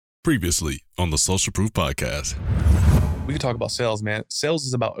Previously on the Social Proof Podcast. We can talk about sales, man. Sales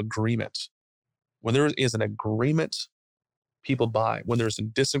is about agreement. When there is an agreement, people buy. When there's a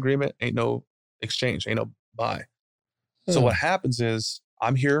disagreement, ain't no exchange, ain't no buy. So what happens is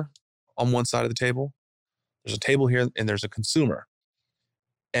I'm here on one side of the table. There's a table here and there's a consumer.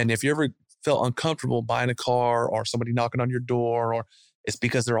 And if you ever felt uncomfortable buying a car or somebody knocking on your door, or it's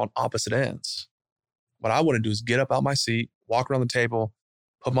because they're on opposite ends. What I want to do is get up out my seat, walk around the table,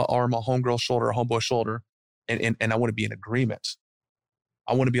 put my arm on homegirl's shoulder or homeboy's shoulder, and I want to be in agreement.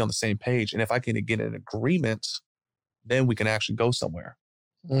 I want to be on the same page. And if I can get an agreement, then we can actually go somewhere.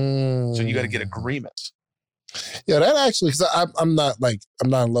 So you got to get agreement. Yeah, that actually, because I'm not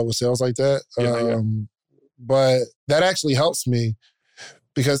in love with sales like that. But that actually helps me,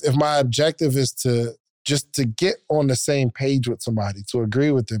 because if my objective is to get on the same page with somebody, to agree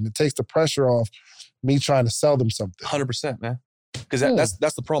with them, it takes the pressure off me trying to sell them something. 100%, man. Because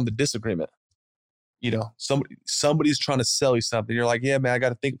that's the problem, the disagreement. You know, somebody's trying to sell you something. You're like, yeah, man, I got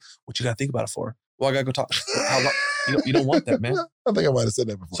to think. What you got to think about it for? Well, I got to go talk. You don't want that, man. I think I might have said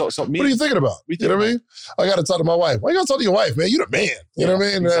that before. So what are you thinking about? You know what I mean? I got to talk to my wife. Why you got to talk to your wife, man? You the man. You know what I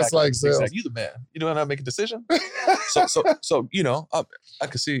mean? Exactly, that's like sales. Exactly. You the man. You know how to make a decision? So you know, I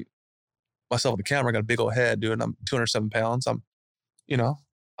can see myself on the camera. I got a big old head, dude. And I'm 207 pounds. I'm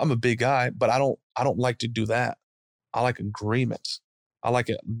a big guy, but I don't like to do that. I like agreement. I like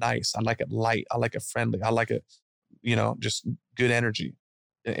it nice. I like it light. I like it friendly. I like it, just good energy.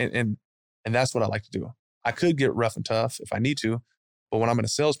 And that's what I like to do. I could get rough and tough if I need to, but when I'm in a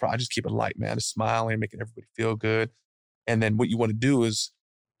sales I just keep it light, man. Just smiling, making everybody feel good. And then what you want to do is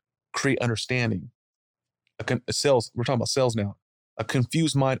create understanding. We're talking about sales now. A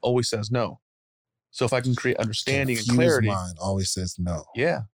confused mind always says no. So if I can create understanding and clarity. Confused mind always says no.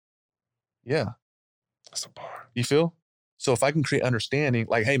 Yeah. That's a bar. You feel? So if I can create understanding,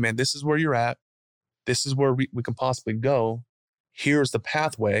 like, hey, man, this is where you're at. This is where we can possibly go. Here's the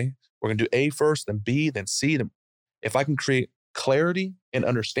pathway. We're going to do A first, then B, then C. If I can create clarity and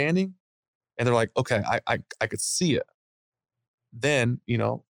understanding, and they're like, okay, I could see it, then,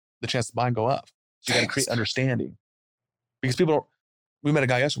 the chance to buy and go up. So you got to create understanding. Because we met a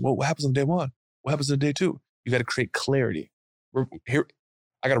guy yesterday, well, what happens on day one? What happens on day two? You got to create clarity.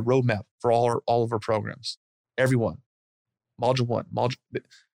 I got a roadmap for all of our programs. Everyone. Module 1.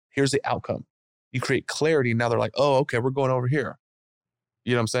 Here's the outcome. You create clarity. Now they're like, oh, okay, we're going over here.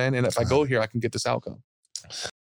 You know what I'm saying? And if I go here, I can get this outcome.